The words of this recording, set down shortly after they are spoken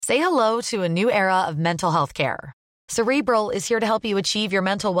Say hello to a new era of mental health care. Cerebral is here to help you achieve your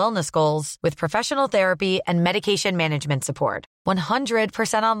mental wellness goals with professional therapy and medication management support.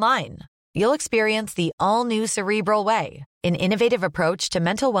 100% online. You'll experience the all-new Cerebral Way, an innovative approach to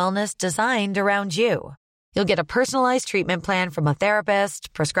mental wellness designed around you. You'll get a personalized treatment plan from a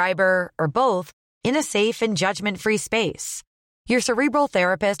therapist, prescriber, or both in a safe and judgment-free space. Your Cerebral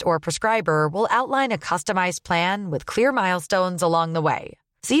therapist or prescriber will outline a customized plan with clear milestones along the way,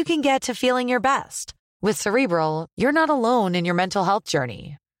 so you can get to feeling your best. With Cerebral, you're not alone in your mental health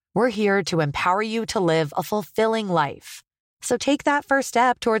journey. We're here to empower you to live a fulfilling life. So take that first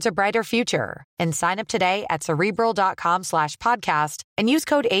step towards a brighter future and sign up today at Cerebral.com/podcast and use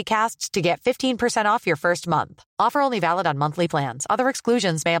code ACAST to get 15% off your first month. Offer only valid on monthly plans. Other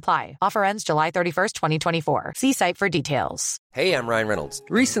exclusions may apply. Offer ends July 31st, 2024. See site for details. Hey, I'm Ryan Reynolds.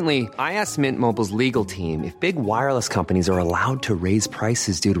 Recently, I asked Mint Mobile's legal team if big wireless companies are allowed to raise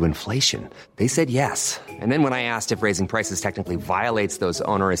prices due to inflation. They said yes. And then when I asked if raising prices technically violates those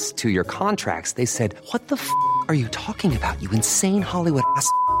onerous two-year contracts, they said, "What the f*** are you talking about, you insane Hollywood ass?"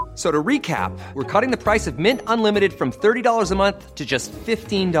 So to recap, we're cutting the price of Mint Unlimited from $30 a month to just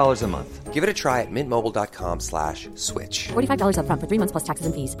 $15 a month. Give it a try at mintmobile.com/switch. $45 up front for 3 months plus taxes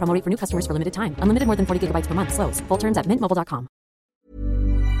and fees. Promo rate for new customers for limited time. Unlimited more than 40 gigabytes per month. Slows full terms at mintmobile.com.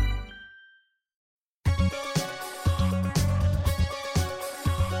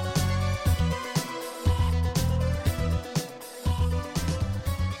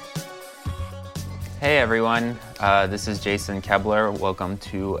 Hey everyone, this is Jason Kebler. Welcome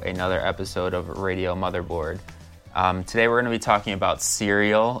to another episode of Radio Motherboard. Today we're going to be talking about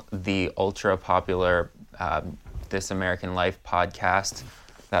Serial, the ultra popular This American Life podcast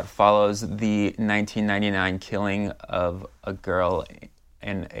that follows the 1999 killing of a girl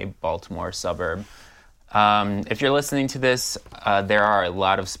in a Baltimore suburb. If you're listening to this, there are a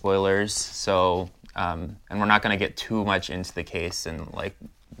lot of spoilers, so and we're not going to get too much into the case and like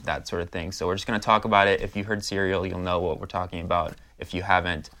that sort of thing. So we're just going to talk about it. If you heard Serial, you'll know what we're talking about. If you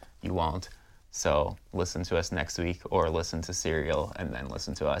haven't, you won't. So listen to us next week or listen to Serial and then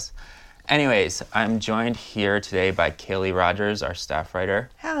listen to us. Anyways, I'm joined here today by Kaylee Rogers, our staff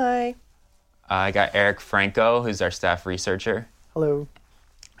writer. Hi. I got Eric Franco, who's our staff researcher. Hello.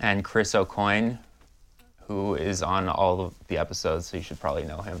 And Chris O'Coin, who is on all of the episodes, so you should probably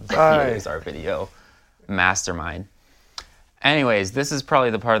know him. Hi. He is our video mastermind. Anyways, this is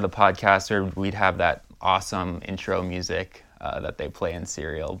probably the part of the podcast where we'd have that awesome intro music that they play in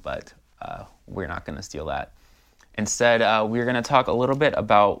Serial, but we're not going to steal that. Instead, we're going to talk a little bit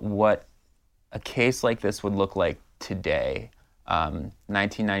about what a case like this would look like today.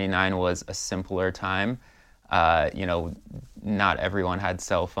 1999 was a simpler time. Not everyone had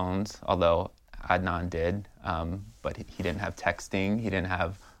cell phones, although Adnan did, but he didn't have texting, he didn't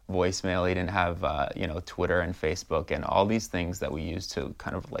have voicemail, he didn't have Twitter and Facebook and all these things that we use to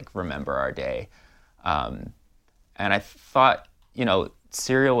kind of like remember our day. And I thought,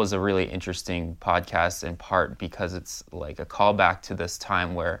 Serial was a really interesting podcast in part because it's like a callback to this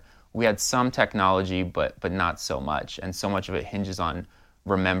time where we had some technology, but not so much. And so much of it hinges on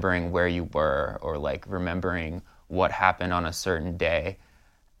remembering where you were or like remembering what happened on a certain day.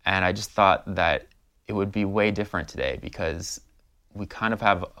 And I just thought that it would be way different today because we kind of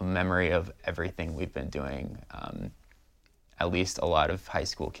have a memory of everything we've been doing. At least a lot of high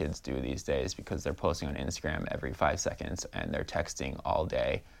school kids do these days because they're posting on Instagram every 5 seconds and they're texting all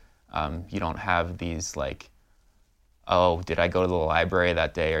day. You don't have these like, oh, did I go to the library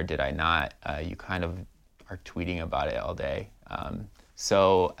that day or did I not? You kind of are tweeting about it all day.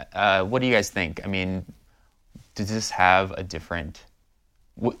 So what do you guys think? I mean, does this have a different...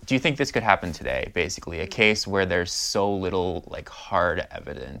 Do you think this could happen today, basically? A case where there's so little like hard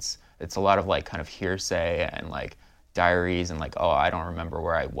evidence. It's a lot of like kind of hearsay and like diaries and like, oh, I don't remember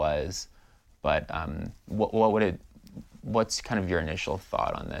where I was. But what's kind of your initial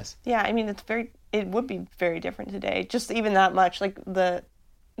thought on this? Yeah, I mean, it would be very different today. Just even that much, like the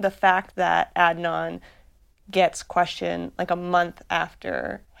fact that Adnan gets questioned like a month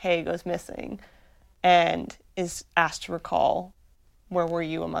after Hay goes missing and is asked to recall, where were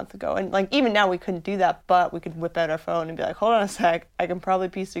you a month ago? And like even now we couldn't do that, but we could whip out our phone and be like, hold on a sec, I can probably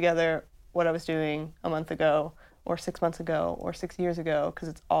piece together what I was doing a month ago or 6 months ago or 6 years ago because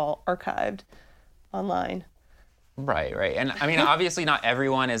it's all archived online. Right. And I mean, obviously not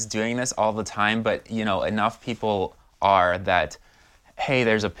everyone is doing this all the time, but enough people are that, hey,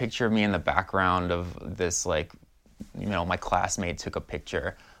 there's a picture of me in the background of this, like, my classmate took a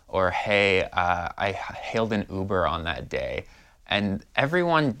picture, or hey, I hailed an Uber on that day. And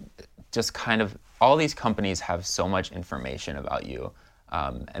everyone just kind of, all these companies have so much information about you.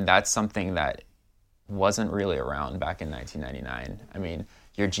 And that's something that wasn't really around back in 1999. I mean,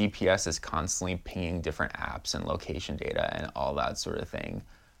 your GPS is constantly pinging different apps and location data and all that sort of thing.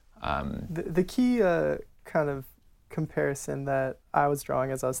 The key kind of comparison that I was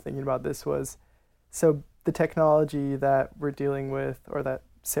drawing as I was thinking about this was, so the technology that we're dealing with, or that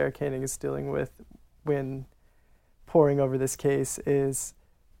Sarah Koenig is dealing with when poring over this case, is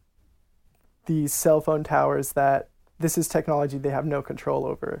these cell phone towers that this is technology they have no control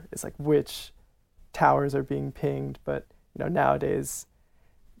over. It's like which towers are being pinged, but nowadays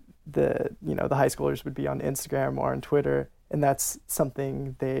the high schoolers would be on Instagram or on Twitter, and that's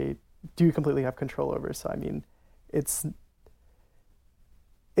something they do completely have control over. So I mean, it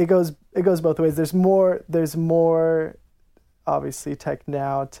goes both ways. There's more obviously tech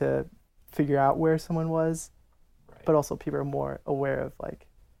now to figure out where someone was, but also people are more aware of like.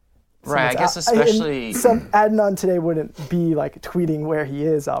 Right, I guess especially... Adnan today wouldn't be like tweeting where he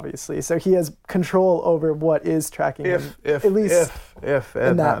is, obviously. So he has control over what is tracking him, at least if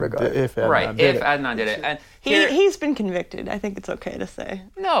in that Adnan regard. If Adnan did it. And he's been convicted. I think it's okay to say.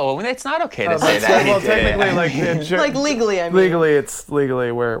 No, it's not okay to say that. Well, technically, like legally, I mean.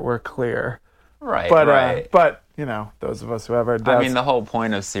 Legally, we're clear. Right, but, right. But, those of us who have our doubts... I mean, the whole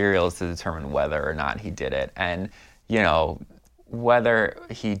point of Serial is to determine whether or not he did it. And, whether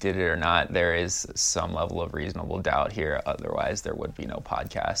he did it or not, there is some level of reasonable doubt here. Otherwise, there would be no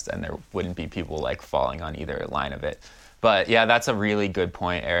podcast, and there wouldn't be people like falling on either line of it. But yeah, that's a really good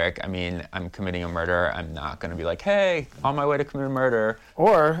point, Eric. I mean, I'm committing a murder. I'm not going to be like, hey, on my way to commit a murder.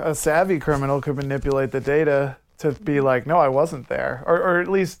 Or a savvy criminal could manipulate the data to be like, no, I wasn't there. Or at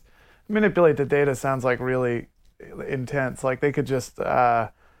least manipulate the data sounds like really intense. Like they could just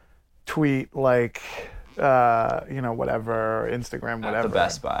tweet like... whatever, Instagram, whatever. At the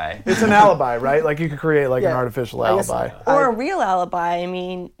Best Buy. It's an alibi, right? Like you could create like an artificial alibi. Or a real alibi. I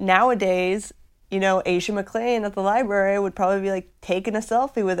mean, nowadays, Aisha McLean at the library would probably be like taking a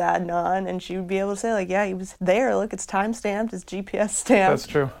selfie with Adnan, and she would be able to say like, yeah, he was there. Look, it's time stamped, it's GPS stamped. That's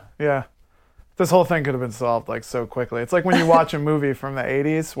true. Yeah. This whole thing could have been solved like so quickly. It's like when you watch a movie from the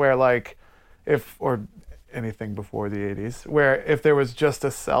 80s where like or anything before the 80s, where if there was just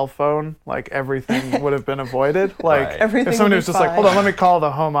a cell phone, like everything would have been avoided. Like Everything if somebody was fine. just like, hold on, let me call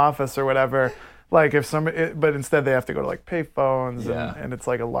the home office or whatever. Like if somebody, but instead they have to go to like pay phones, and it's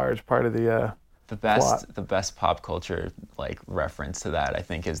like a large part of the plot. The best pop culture like reference to that, I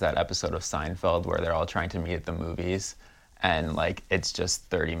think, is that episode of Seinfeld where they're all trying to meet at the movies, and like it's just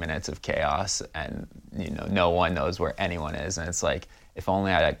 30 minutes of chaos, and no one knows where anyone is, and it's like, if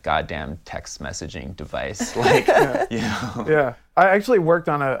only I had a goddamn text messaging device, like, Yeah, I actually worked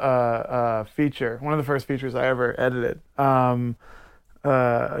on a feature, one of the first features I ever edited, an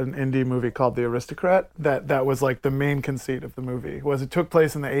indie movie called The Aristocrat. That was like the main conceit of the movie. Was it took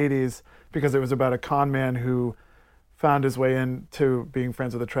place in the 80s because it was about a con man who found his way into being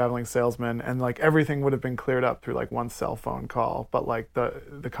friends with a traveling salesman, and like everything would have been cleared up through like one cell phone call, but like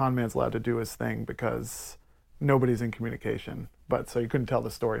the con man's allowed to do his thing because nobody's in communication. But so you couldn't tell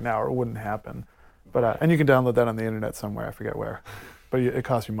the story now, or it wouldn't happen. But and you can download that on the internet somewhere. I forget where, but it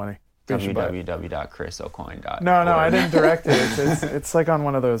costs you money. www.chrisocoin.org. No, I didn't direct it. It's like on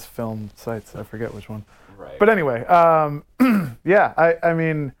one of those film sites. I forget which one. Right. But anyway, yeah. I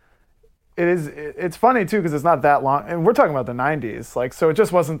mean, it's funny too because it's not that long, and we're talking about the 90s. Like, so it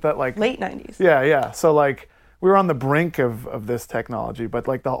just wasn't that like late 90s. Yeah. So like, we were on the brink of this technology, but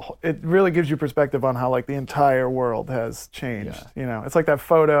like it really gives you perspective on how like the entire world has changed. Yeah. It's like that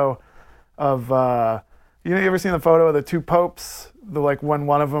photo of you ever seen the photo of the two popes? When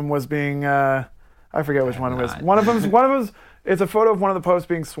one of them was being I forget which one it was. One of them's it's a photo of one of the popes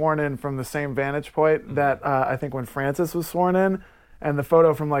being sworn in from the same vantage point that I think when Francis was sworn in, and the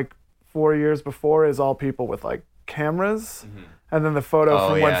photo from like 4 years before is all people with like cameras. Mm-hmm. And then the photo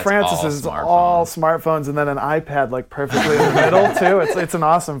from when Francis is all smartphones, and then an iPad like perfectly in the middle too. It's an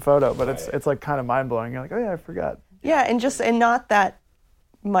awesome photo, but it's like kind of mind blowing. You're like, oh yeah, I forgot. Yeah, and not that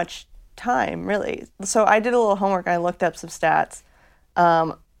much time really. So I did a little homework. I looked up some stats.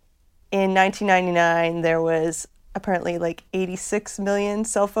 In 1999, there was apparently like 86 million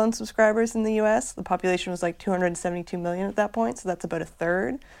cell phone subscribers in the U.S. The population was like 272 million at that point, so that's about a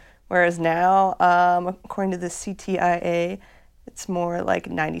third. Whereas now, according to the CTIA, it's more like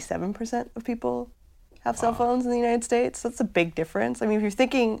 97% of people have cell phones in the United States. That's a big difference. I mean, if you're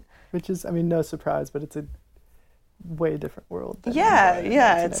thinking... Which is, no surprise, but it's a way different world. Yeah.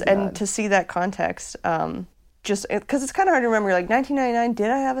 And to see that context, just because it's kind of hard to remember, like 1999,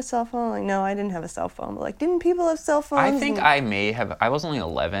 did I have a cell phone? Like, no, I didn't have a cell phone. But like, didn't people have cell phones? I think I may have. I was only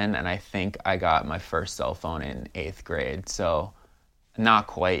 11, and I think I got my first cell phone in 8th grade. So Not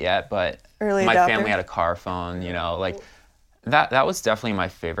quite yet, but Early my adopter? family had a car phone, like that was definitely my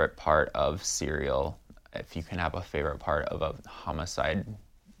favorite part of Serial, if you can have a favorite part of a homicide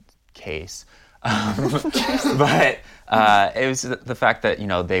case. But it was the fact that,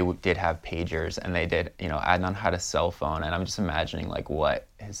 they did have pagers, and they did, Adnan had a cell phone, and I'm just imagining like what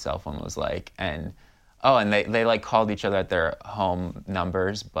his cell phone was like. And they like called each other at their home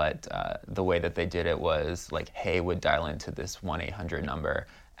numbers, but the way that they did it was like Hay would dial into this 1-800 number,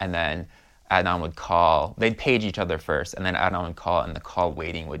 and then Adnan would call. They'd page each other first, and then Adnan would call, and the call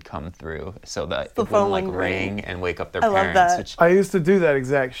waiting would come through, so that The it phone wouldn't would ring. and wake up their I love parents. that. Which, I used to do that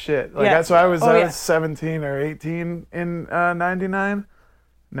exact shit. Like Yeah. that's why I was Oh, yeah. 17 or 18 in 99.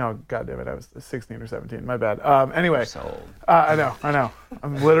 No, goddamn it, I was 16 or 17. My bad. Anyway, so old. I know.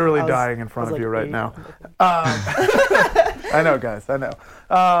 I'm literally I was- dying in front I of was you like right 8. now. I know, guys. I know.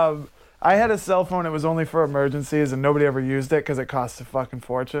 I had a cell phone. It was only for emergencies, and nobody ever used it because it costs a fucking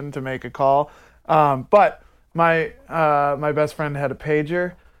fortune to make a call. But my best friend had a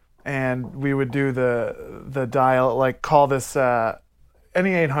pager, and we would do the dial, like call this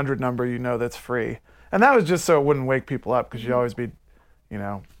any 800 number that's free, and that was just so it wouldn't wake people up, because you'd always be,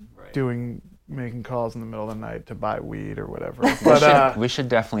 making calls in the middle of the night to buy weed or whatever. But We should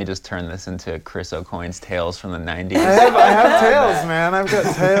definitely just turn this into Chris O'Coin's Tales from the 90s. I have tales, man. I've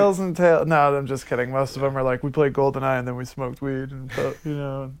got tales and tales. No, I'm just kidding. Most of them are like, we played GoldenEye and then we smoked weed and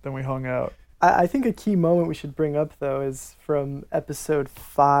then we hung out. I think a key moment we should bring up, though, is from episode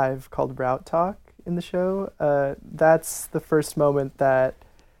 5 called Route Talk in the show. That's the first moment that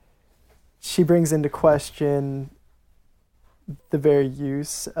she brings into question the very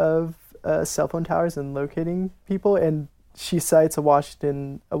use of cell phone towers and locating people. And she cites a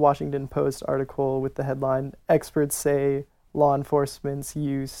Washington Post article with the headline, "Experts say law enforcement's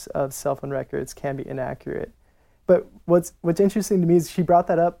use of cell phone records can be inaccurate." But what's interesting to me is she brought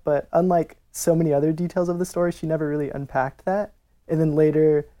that up, but unlike so many other details of the story, she never really unpacked that, and then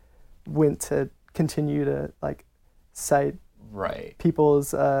later went to continue to like cite Right.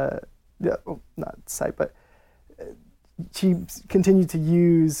 people's not cite, but she continued to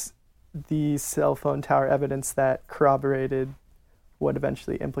use the cell phone tower evidence that corroborated what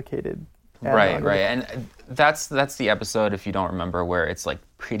eventually implicated Adnan. Right. And that's the episode, if you don't remember, where it's like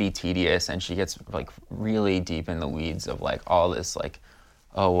pretty tedious, and she gets like really deep in the weeds of like all this, like,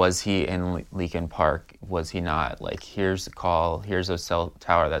 oh, was he in Leakin Park? Was he not? Like, here's a call, here's a cell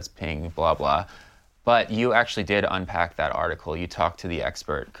tower that's pinging, blah, blah. But you actually did unpack that article. You talked to the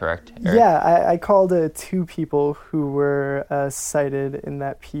expert, correct, Eric? Yeah, I called 2 people who were cited in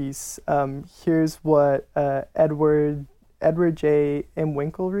that piece. Here's what Edward J. M.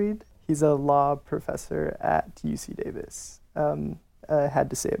 Winklereed, he's a law professor at UC Davis, had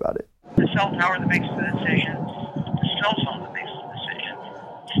to say about it. The cell tower that makes the decision, the cell phone that makes the decision,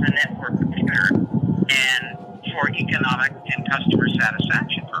 it's the network computer. And for economic and customer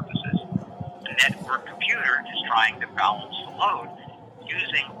satisfaction purposes, the network computer is trying to balance the load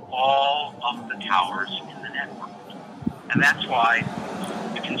using all of the towers in the network. And that's why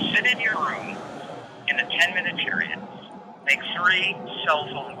you can sit in your room in a 10-minute period, make 3 cell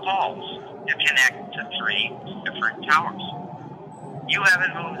phone calls to connect to 3 different towers. You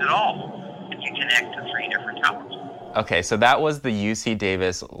haven't moved at all if you connect to 3 different towers. Okay, so that was the UC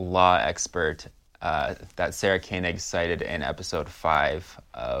Davis law expert that Sarah Koenig cited in episode 5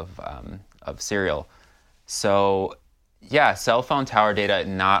 of Serial. So, yeah, cell phone tower data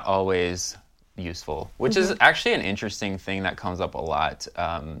not always useful, which is actually an interesting thing that comes up a lot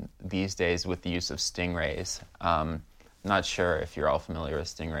these days with the use of stingrays. Not sure if you're all familiar with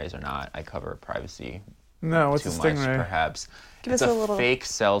stingrays or not. I cover privacy No, what's too a much, stingray? perhaps. Give It's us a a little- fake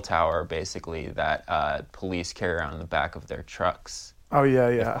cell tower, basically, that police carry around in the back of their trucks. Oh yeah,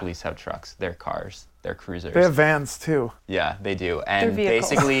 If yeah. police have trucks, their cars, their cruisers. They have vans too. Yeah, they do. And They're vehicles.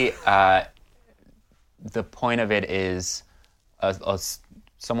 basically, the point of it is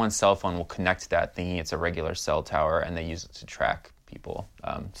someone's cell phone will connect to that thinking it's a regular cell tower, and they use it to track people,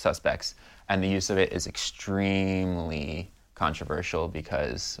 suspects. And the use of it is extremely controversial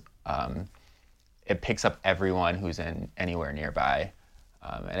because it picks up everyone who's anywhere nearby.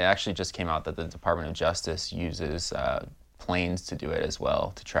 And it actually just came out that the Department of Justice uses planes to do it as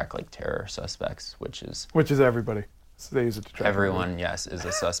well, to track like terror suspects, which is everybody. So they use it to track everyone, yes, is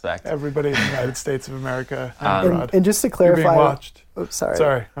a suspect. Everybody in the United States of America. Rod. And just to You're being clarify, watched. oops, sorry.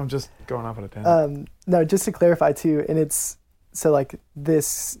 Sorry, I'm just going off on a tangent. No, just to clarify too, and it's so like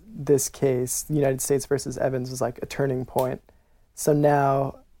this case, United States versus Evans, was like a turning point. So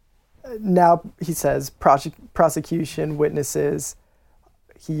now he says prosecution, witnesses,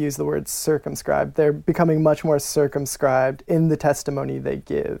 he used the word circumscribed. They're becoming much more circumscribed in the testimony they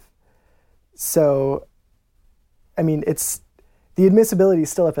give. So, I mean, the admissibility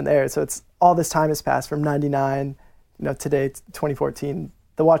is still up in the air. So it's all this time has passed from 99, today, 2014.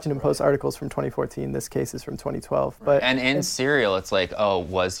 The Washington Post articles from 2014. This case is from 2012. But and in Serial, it's like, oh,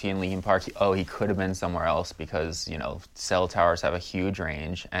 was he in Lehighton Park? Oh, he could have been somewhere else because cell towers have a huge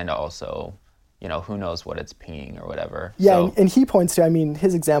range, and also, who knows what it's pinging or whatever. Yeah, so, and he points to,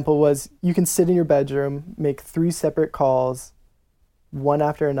 his example was you can sit in your bedroom, make 3 separate calls, one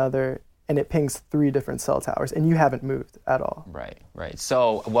after another, and it pings 3 different cell towers, and you haven't moved at all. Right.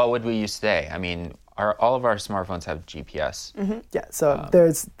 So what would we use today? I mean, all of our smartphones have GPS. Mm-hmm. Yeah, so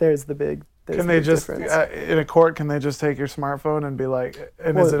there's the big Can they just, in a court, can they just take your smartphone and be like,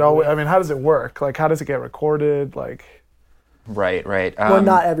 and is it always, how does it work? Like, how does it get recorded? Like... Right. Well,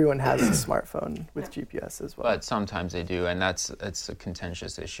 not everyone has a smartphone with GPS as well. But sometimes they do, and it's a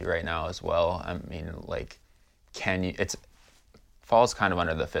contentious issue right now as well. I mean, like, it falls kind of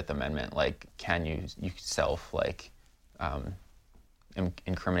under the Fifth Amendment. Like, can you self,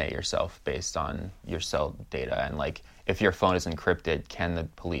 incriminate yourself based on your cell data? And, like, if your phone is encrypted, can the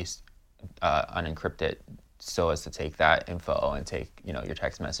police unencrypt it so as to take that info and take, your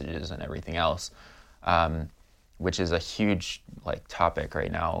text messages and everything else? Which is a huge topic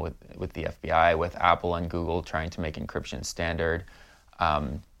right now with the FBI, with Apple and Google trying to make encryption standard.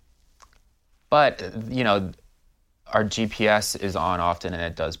 But our GPS is on often, and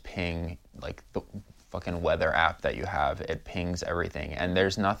it does ping the fucking weather app that you have. It pings everything, and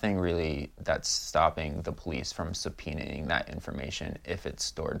there's nothing really that's stopping the police from subpoenaing that information if it's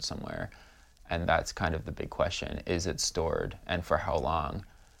stored somewhere. And that's kind of the big question: is it stored, and for how long?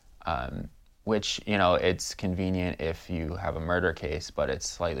 Which, it's convenient if you have a murder case, but it's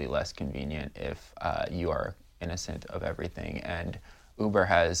slightly less convenient if you are innocent of everything. And Uber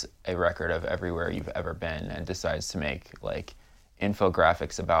has a record of everywhere you've ever been and decides to make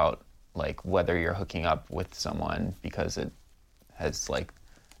infographics about whether you're hooking up with someone because it has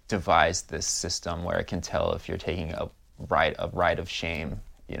devised this system where it can tell if you're taking a ride of shame,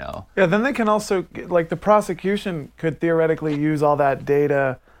 Yeah, then they can also, the prosecution could theoretically use all that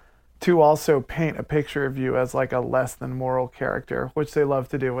data to also paint a picture of you as a less than moral character, which they love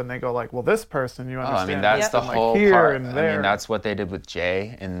to do when they go well, this person, you understand. That's the whole here part. And there. That's what they did with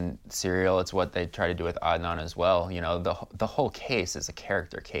Jay in Serial. It's what they try to do with Adnan as well. The whole case is a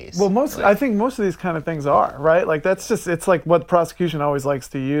character case. Well, I think most of these kind of things are, right? That's just, it's what prosecution always likes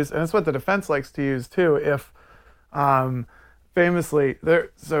to use, and it's what the defense likes to use too. If, famously,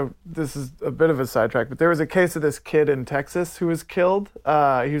 so this is a bit of a sidetrack, but there was a case of this kid in Texas who was killed.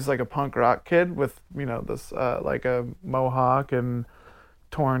 He was a punk rock kid with, this, a mohawk and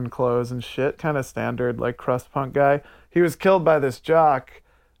torn clothes and shit, kind of standard, crust punk guy. He was killed by this jock,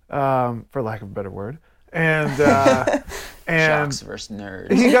 for lack of a better word. And jocks versus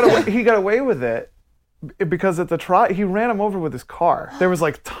nerds. He got away with it because at the trial, he ran him over with his car. There was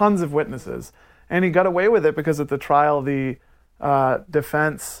tons of witnesses. And he got away with it because at the trial, the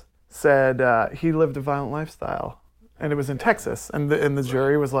defense said he lived a violent lifestyle, and it was in Texas, and the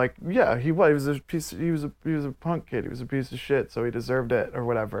jury was yeah, he was a punk kid, he was a piece of shit, so he deserved it or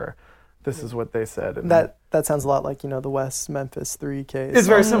whatever. This is what they said. And that sounds a lot like the West Memphis 3 case. It's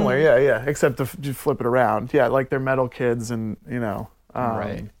very similar, yeah, except to flip it around, yeah, they're metal kids and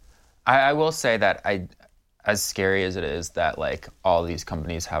right. I will say that as scary as it is that all these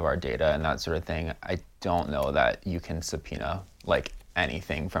companies have our data and that sort of thing, I don't know that you can subpoena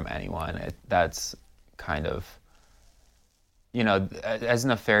anything from anyone. That's kind of, as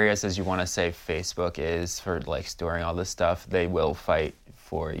nefarious as you want to say Facebook is for storing all this stuff, they will fight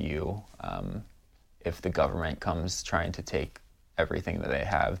for you if the government comes trying to take everything that they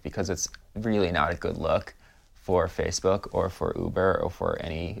have, because it's really not a good look for Facebook or for Uber or for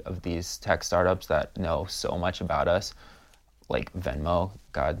any of these tech startups that know so much about us, like Venmo,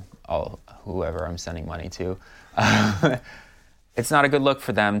 God, whoever I'm sending money to. It's not a good look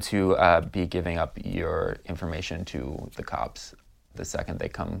for them to be giving up your information to the cops the second they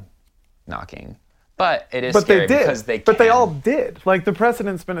come knocking. But it is scary because they can. But they all did. The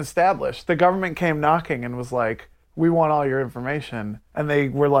precedent's been established. The government came knocking and was we want all your information. And they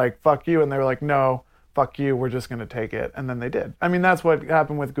were fuck you. And they were no, fuck you, we're just going to take it. And then they did. I mean, that's what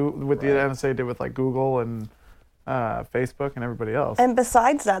happened with Google, the NSA did with Google and Facebook and everybody else. And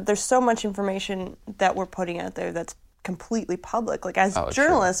besides that, there's so much information that we're putting out there that's completely public. As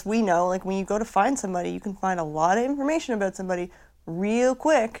journalists, we know, when you go to find somebody, you can find a lot of information about somebody real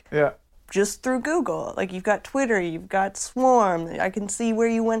quick. Yeah. Just through Google. You've got Twitter, you've got Swarm, I can see where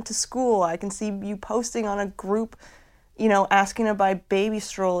you went to school, I can see you posting on a group, asking to buy baby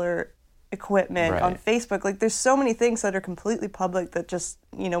stroller equipment on Facebook. Like, there's so many things that are completely public that just,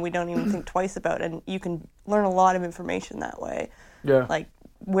 we don't even think twice about. And you can learn a lot of information that way. Yeah. Like,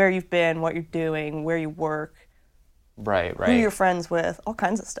 where you've been, what you're doing, where you work. Right. Who you're friends with, all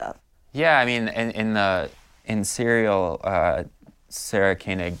kinds of stuff. Yeah, I mean, in Serial, Sarah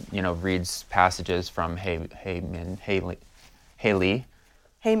Koenig, reads passages from Heyman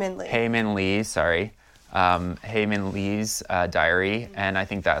Lee's diary, and I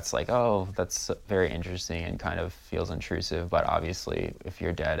think that's like, that's very interesting and kind of feels intrusive, but obviously if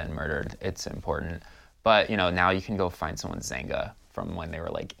you're dead and murdered, it's important. But, now you can go find someone's Zanga from when they were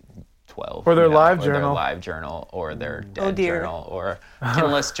like 12. Or their live or journal. Their live journal, or their dead journal, or you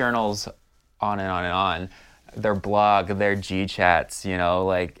can list journals on and on and on. Their blog, their G-chats, my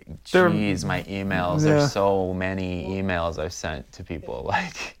emails. Yeah. There's so many emails I've sent to people.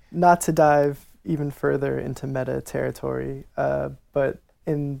 Like, not to dive even further into meta territory, but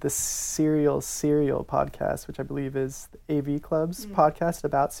in the Serial podcast, which I believe is the AV Club's podcast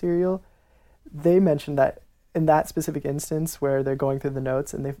about Serial, they mentioned that in that specific instance where they're going through the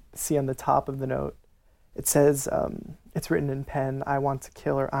notes and they see on the top of the note, it says, it's written in pen, I want to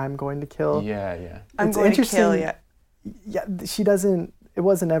kill or I'm going to kill. Yeah. I'm going to kill, yeah. Yeah, it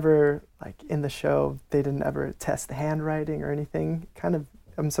wasn't ever, like, in the show, they didn't ever test the handwriting or anything.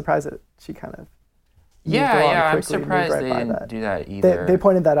 I'm surprised that she kind of I'm surprised they didn't do that either. They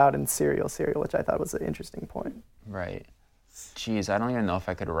pointed that out in Serial, which I thought was an interesting point. Right. Geez, I don't even know if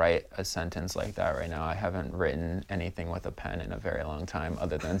I could write a sentence like that right now. I haven't written anything with a pen in a very long time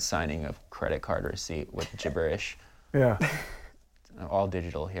other than signing a credit card receipt with gibberish. Yeah. All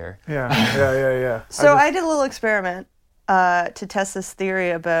digital here. Yeah. So I did a little experiment to test this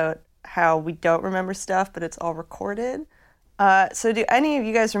theory about how we don't remember stuff, but it's all recorded. So do any of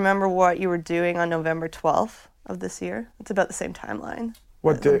you guys remember what you were doing on November 12th of this year? It's about the same timeline.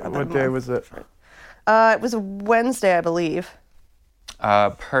 What day was it? It was a Wednesday, I believe.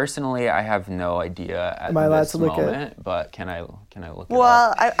 Personally, I have no idea at Am I allowed this to look moment, but can I look it up?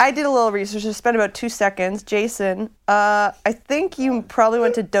 Well, I did a little research. I spent about 2 seconds. Jason, I think you probably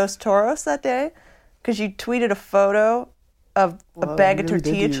went to Dos Toros that day because you tweeted a photo of a bag of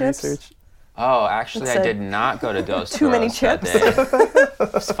tortilla chips. Research. Oh, actually, I did not go to Dos Toros Too many chips. that day.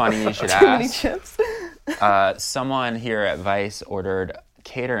 It's funny you should ask. Too many chips. Someone here at Vice ordered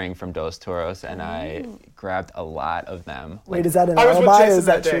catering from Dos Toros, and I grabbed a lot of them. Wait, is that an I was with alibi? Jason Is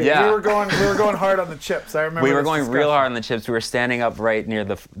that that day. true? Yeah. We were going hard on the chips. I remember. We were this going discussion. real hard on the chips. We were standing up right near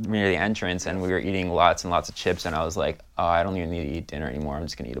the entrance, and we were eating lots and lots of chips. And I was like, "Oh, I don't even need to eat dinner anymore. I'm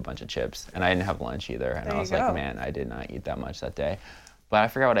just gonna eat a bunch of chips." And I didn't have lunch either. And I was like, "Man, I did not eat that much that day." But I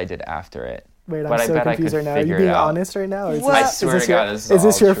forgot what I did after it. Wait, but I'm I so bet confused I right could now. Are you figure being it out. honest right now? Or is I swear to God, this is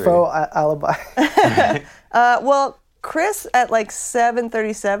this all your true. faux alibi? Well, Chris, at like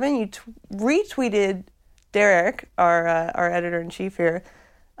 7:37, you retweeted Derek, our editor-in-chief here,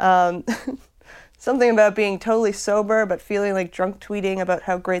 something about being totally sober but feeling like drunk tweeting about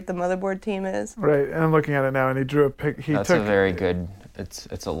how great the motherboard team is. Right, and I'm looking at it now, and he drew a pic. That's a very good.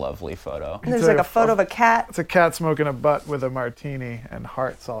 It's a lovely photo. And there's like a photo of a cat. It's a cat smoking a butt with a martini and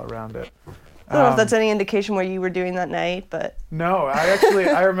hearts all around it. I don't know if that's any indication what you were doing that night, but... No,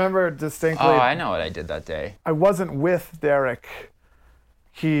 I remember distinctly. Oh, I know what I did that day. I wasn't with Derek.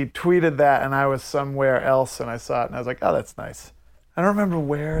 He tweeted that, and I was somewhere else, and I saw it, and I was like, oh, that's nice. I don't remember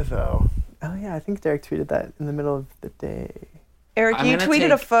where, though. Oh, yeah, I think Derek tweeted that in the middle of the day. Eric, you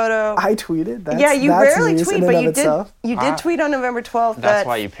tweeted a photo. I tweeted? Yeah, you rarely news tweet, in but and you of did. itself. You did tweet on November 12th. That's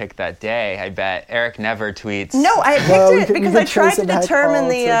why you picked that day, I bet. Eric never tweets. No, I picked Well, it because I tried to determine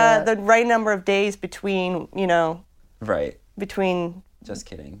the the right number of days between, Right. between. Just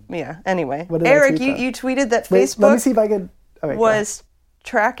kidding. Yeah. Anyway, What did I Eric, tweet, you tweeted that Wait, Facebook let me see if I could... Oh, wait, go ahead. was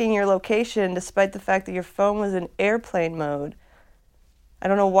tracking your location despite the fact that your phone was in airplane mode. I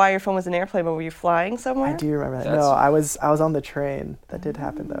don't know why your phone was in airplane mode. Were you flying somewhere? I do remember that. No, I was on the train. That did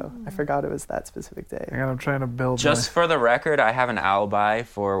happen, though. I forgot it was that specific day. Hang on, I'm trying to build. Just for the record, I have an alibi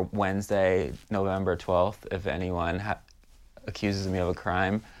for Wednesday, November 12th, if anyone accuses me of a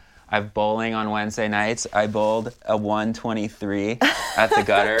crime. I have bowling on Wednesday nights. I bowled a 123 at the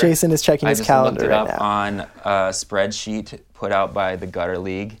gutter. Jason is checking his calendar right now. I just looked it up on a spreadsheet put out by the Gutter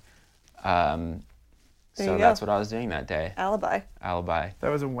League. So that's what I was doing that day. Alibi. That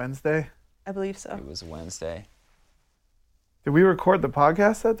was a Wednesday? I believe so. It was a Wednesday. Did we record the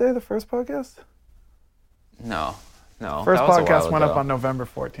podcast that day, the first podcast? No. First podcast went up on November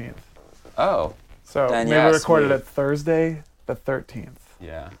 14th. Oh. So then maybe we recorded it Thursday, the 13th.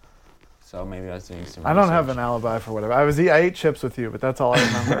 Yeah. So maybe I was doing some I don't research. have an alibi for whatever. I ate chips with you, but that's all I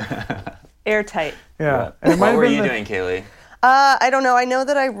remember. airtight. Yeah. And it might What have were been you the- doing, Kaylee? I don't know. I know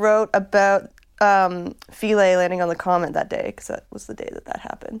that I wrote about Philae landing on the Comet that day because that was the day that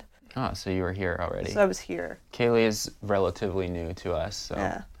happened. Oh, so you were here already. So I was here. Kaylee is relatively new to us, so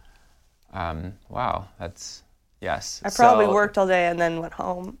Yeah. Wow, that's yes. I probably So- worked all day and then went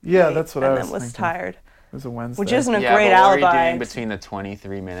home. Yeah, late that's what I and was then was thinking. tired. It was a Wednesday. Which isn't a Yeah, great but what were you alibi. doing between the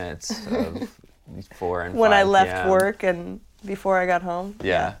 23 minutes of 4 and 5 When I left p.m.? work and before I got home.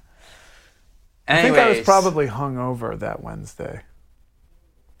 Yeah. I think I was Anyways, probably hungover that Wednesday.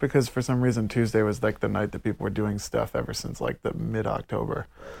 Because for some reason Tuesday was like the night that people were doing stuff ever since like the mid-October.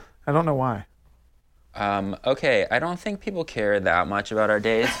 I don't know why. Okay, I don't think people care that much about our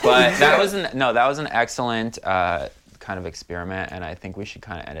days, but that was an excellent kind of experiment, and I think we should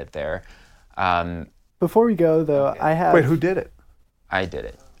kind of end it there. Before we go, though, I have... Wait, who did it? I did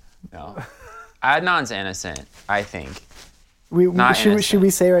it. No, Adnan's innocent. I think. Should innocent. we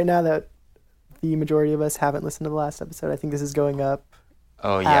say right now that the majority of us haven't listened to the last episode? I think this is going up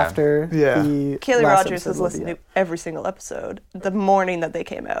Oh yeah. after Yeah. the Kaylee last Rogers episode has will listened be to every single episode the morning that they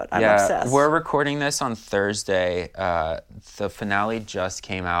came out. I'm yeah, obsessed. we're recording this on Thursday. The finale just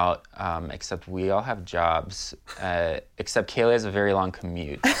came out, except we all have jobs. Except Kaylee has a very long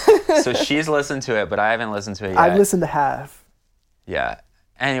commute, so she's listened to it, but I haven't listened to it yet. I've listened to half. Yeah.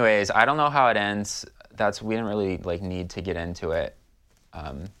 Anyways, I don't know how it ends. We didn't really need to get into it.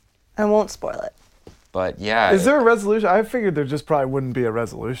 I won't spoil it. But yeah, Is there a resolution? I figured there just probably wouldn't be a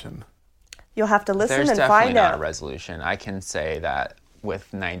resolution. You'll have to listen there's and definitely find not out. a resolution. I can say that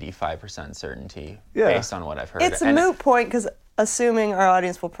with 95% certainty Yeah. based on what I've heard. It's a And moot point because assuming our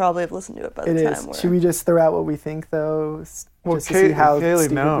audience will probably have listened to it by the It time is. we're... Should we just throw out what we think, though, Well, just to see how Kaylee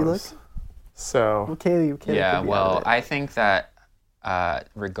stupid we look? knows. So Well, Kaylee Yeah, could be well, out of it. I think that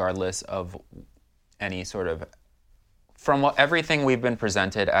regardless of any sort of, from everything we've been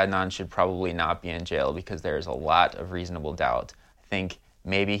presented, Adnan should probably not be in jail because there's a lot of reasonable doubt. I think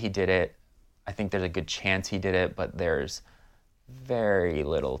maybe he did it. I think there's a good chance he did it, but there's very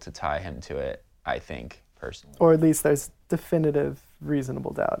little to tie him to it, I think, personally. Or at least there's definitive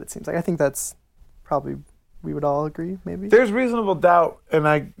reasonable doubt, it seems like. I think that's probably, we would all agree, maybe? there's reasonable doubt, and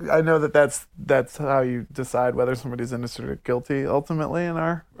I know that's how you decide whether somebody's innocent or guilty ultimately in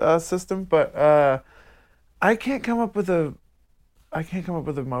our system. But I can't come up with a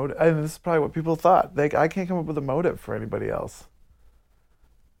motive. And this is probably what people thought. I can't come up with a motive for anybody else.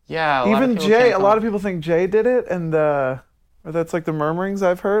 Yeah, Even Jay. A lot of people think Jay did it, and or that's like the murmurings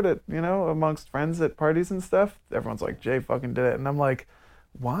I've heard at amongst friends at parties and stuff. Everyone's like, Jay fucking did it, and I'm like,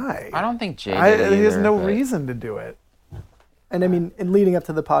 why? I don't think Jay did it He has either, no but- reason to do it. And I mean, in leading up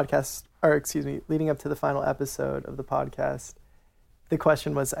to the podcast, or excuse me, leading up to the final episode of the podcast, the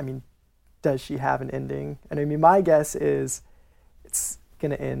question was, I mean, does she have an ending? And I mean, my guess is it's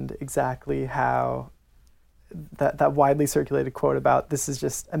going to end exactly how that widely circulated quote about this is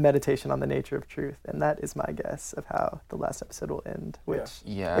just a meditation on the nature of truth. And that is my guess of how the last episode will end, which,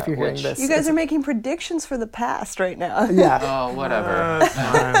 Yeah, if you're hearing which- this... You guys are making predictions for the past right now. Yeah. Oh, whatever. It's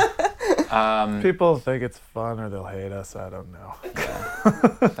fine. People think it's fun or they'll hate us. I don't know.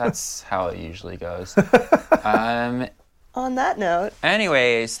 That's how it usually goes. On that note,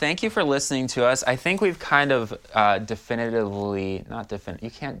 Anyways, thank you for listening to us. I think we've kind of you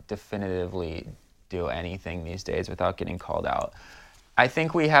can't definitively do anything these days without getting called out. I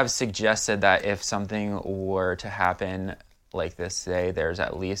think we have suggested that if something were to happen like this today, there's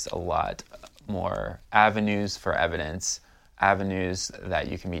at least a lot more avenues for evidence, avenues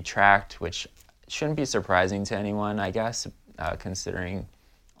that you can be tracked, which shouldn't be surprising to anyone, I guess, considering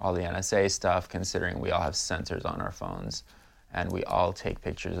all the NSA stuff, considering we all have sensors on our phones and we all take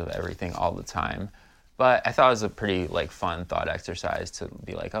pictures of everything all the time. But I thought it was a pretty fun thought exercise to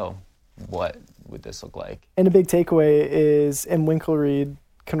be like, oh, what would this look like? And a big takeaway is, and Winklereed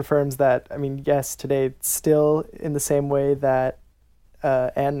confirms that, I mean, yes, today, still in the same way that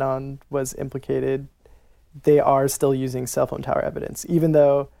Adnan was implicated, they are still using cell phone tower evidence, even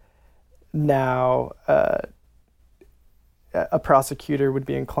though now a prosecutor would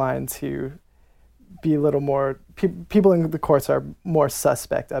be inclined to be a little more, people in the courts are more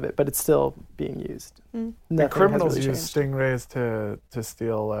suspect of it, but it's still being used. And Nothing criminals has really use changed. stingrays to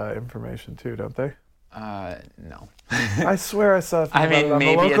steal information too, don't they? No. I swear I saw. I mean,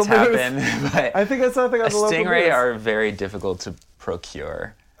 maybe it's happened, but I think I saw something on a the local stingray news. are very difficult to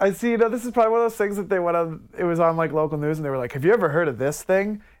procure. I see. This is probably one of those things that they went on. It was on local news, and they were like, "Have you ever heard of this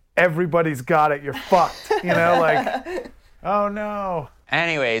thing? Everybody's got it. You're fucked." Oh no.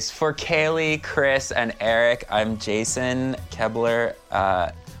 Anyways, for Kaylee, Chris, and Eric, I'm Jason Kebler.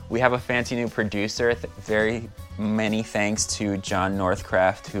 We have a fancy new producer. Very many thanks to John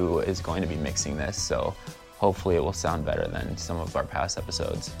Northcraft, who is going to be mixing this. So hopefully it will sound better than some of our past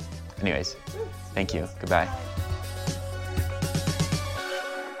episodes. Anyways, thank you. Goodbye.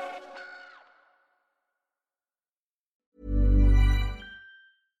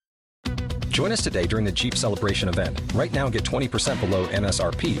 Join us today during the Jeep Celebration event. Right now, get 20% below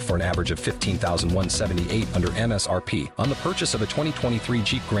MSRP for an average of $15,178 under MSRP on the purchase of a 2023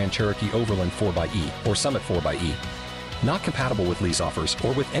 Jeep Grand Cherokee Overland 4xE or Summit 4xE. Not compatible with lease offers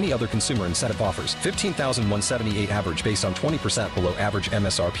or with any other consumer incentive offers. $15,178 average based on 20% below average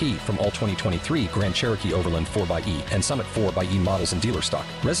MSRP from all 2023 Grand Cherokee Overland 4xE and Summit 4xE models in dealer stock.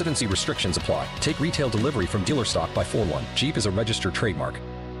 Residency restrictions apply. Take retail delivery from dealer stock by 4/1. Jeep is a registered trademark.